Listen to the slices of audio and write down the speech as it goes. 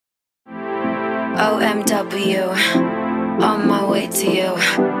OMW, on my way to you.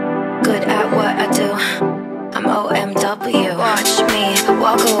 Good at what I do, I'm OMW. Watch me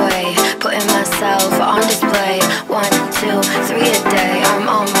walk away, putting myself on display. 1, 2, 3 a day, I'm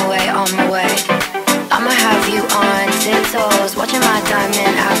on my way, on my way. I'ma have you on tiptoes, watching my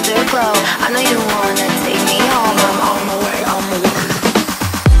diamond afterglow. I know you wanna take me home, I'm on my way, on my way.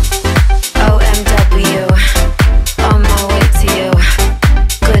 OMW, on my way to you.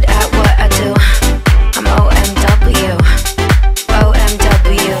 Good at what I do, I'm OMW.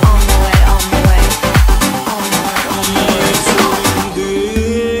 OMW, on my way, on my way. On my way, on my way.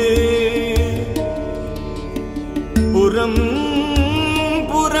 Puram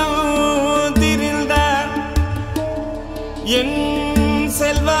puram dirilda yen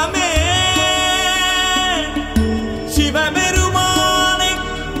selvame Shivaperumane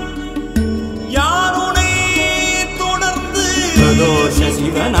yarunai தொடர்ந்து ததோஷ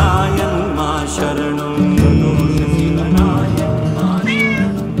சிவனாயன் மா சரணம் ததோஷ சிவனாயன் மா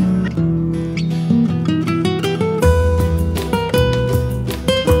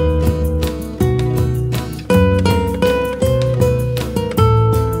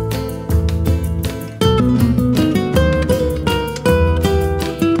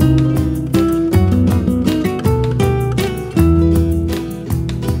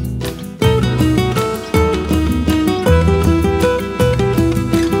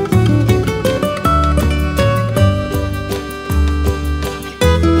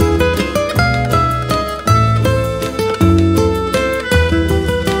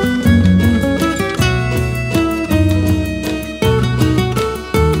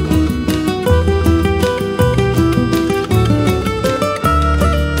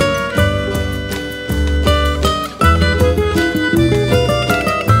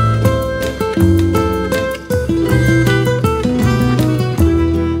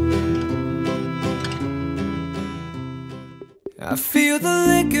I feel the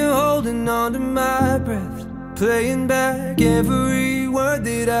liquor holding on to my breath, playing back every word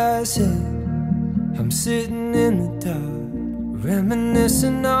that I said. I'm sitting in the dark,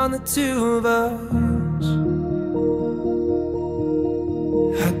 reminiscing on the two of us.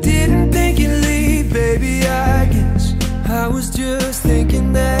 I didn't think you'd leave, baby, I guess I was just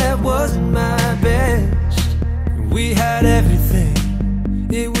thinking that wasn't my best. We had everything,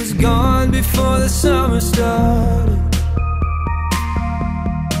 it was gone before the summer started.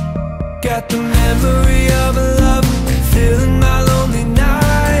 Got the memory of a love, filling my lonely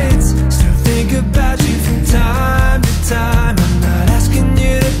nights. Still think about you from time to time. I'm not asking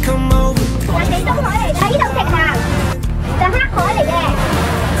you to come over. Chị xuống hỏi này thấy đâu thiệt nào. Ta hát hỏi này nè.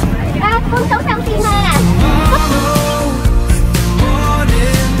 Con sống trong phim thôi à. Tomorrow,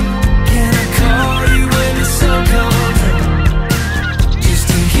 morning, can I call you when the sun comes up? Just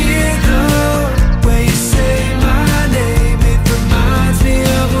to hear the way you say my name, it reminds me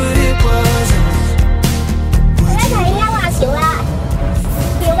of what it was. Lấy thầy nhau à chịu à.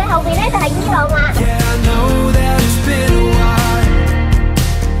 Chịu cái hậu vị lấy thầy như đồ mà. Yeah, I know that it's been a while.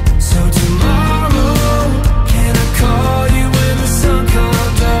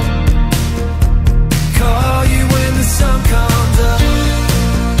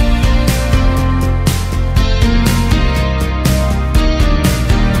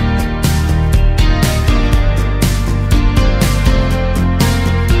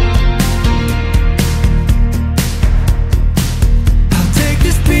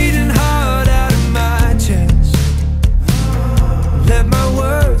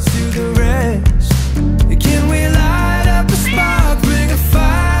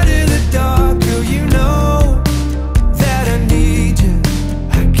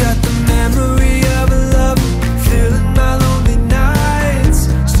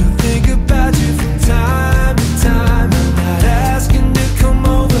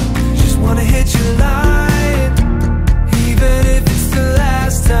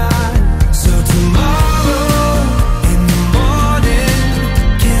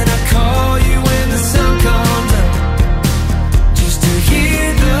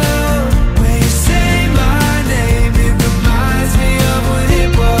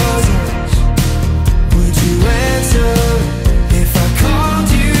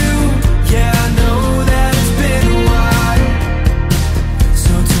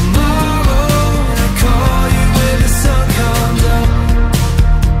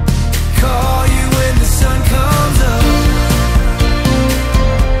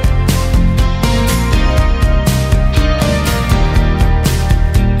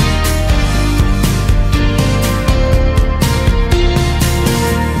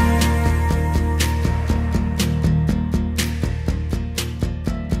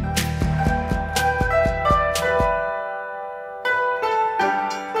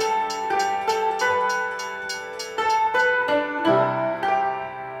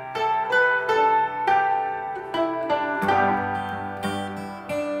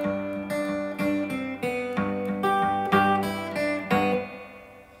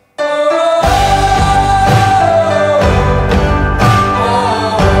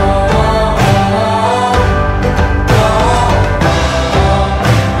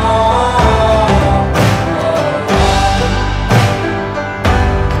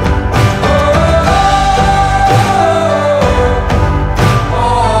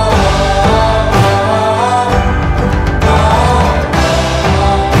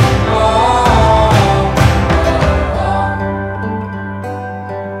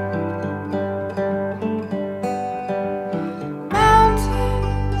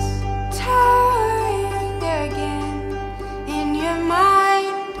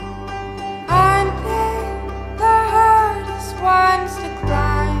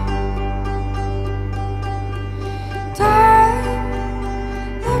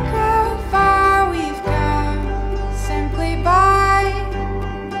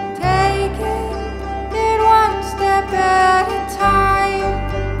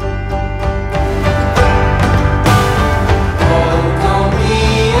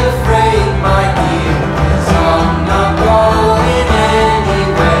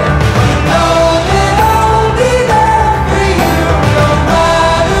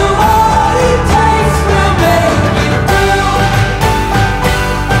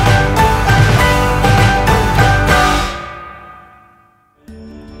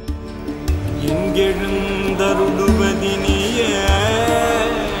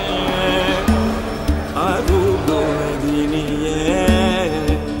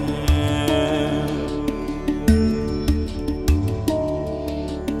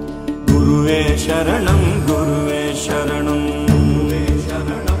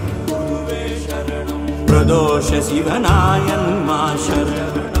 प्रदोष शिवनायन मा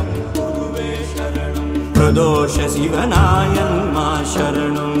शरणं प्रदोष शिवनायन मा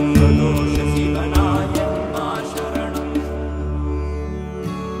शरणं प्रदोष शिवनायन मा शरणं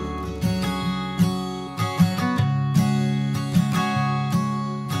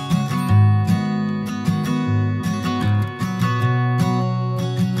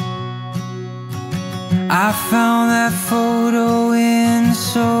I found that photo in the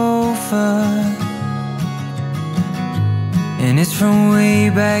sofa, and it's from way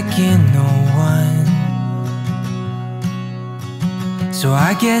back in '01. So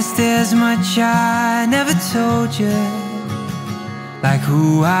I guess there's much I never told you, like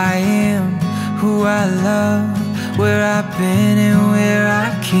who I am, who I love, where I've been and where I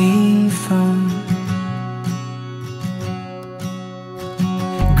came from.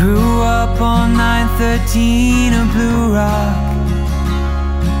 Grew up on 913 of Blue Rock,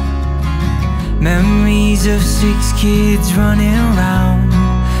 memories of 6 kids running around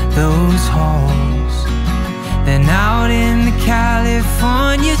those halls. Then out in the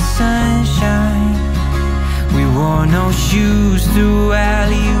California sunshine, we wore no shoes through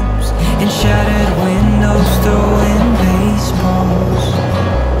alley-oops and shattered windows, throwing baseballs.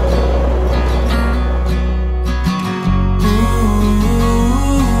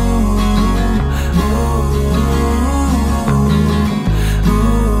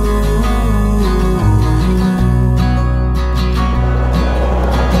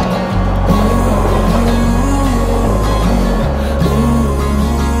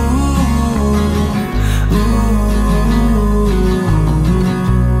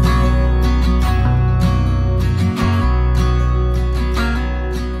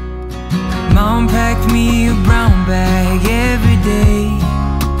 Mom packed me a brown bag every day,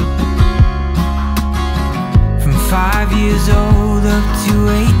 from 5 years old up to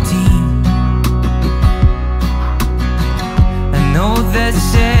 18. A note that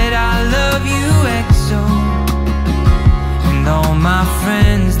said I love you XO, and all my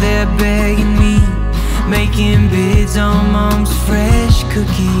friends, they're begging me, making bids on Mom's fresh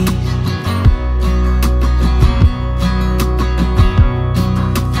cookies.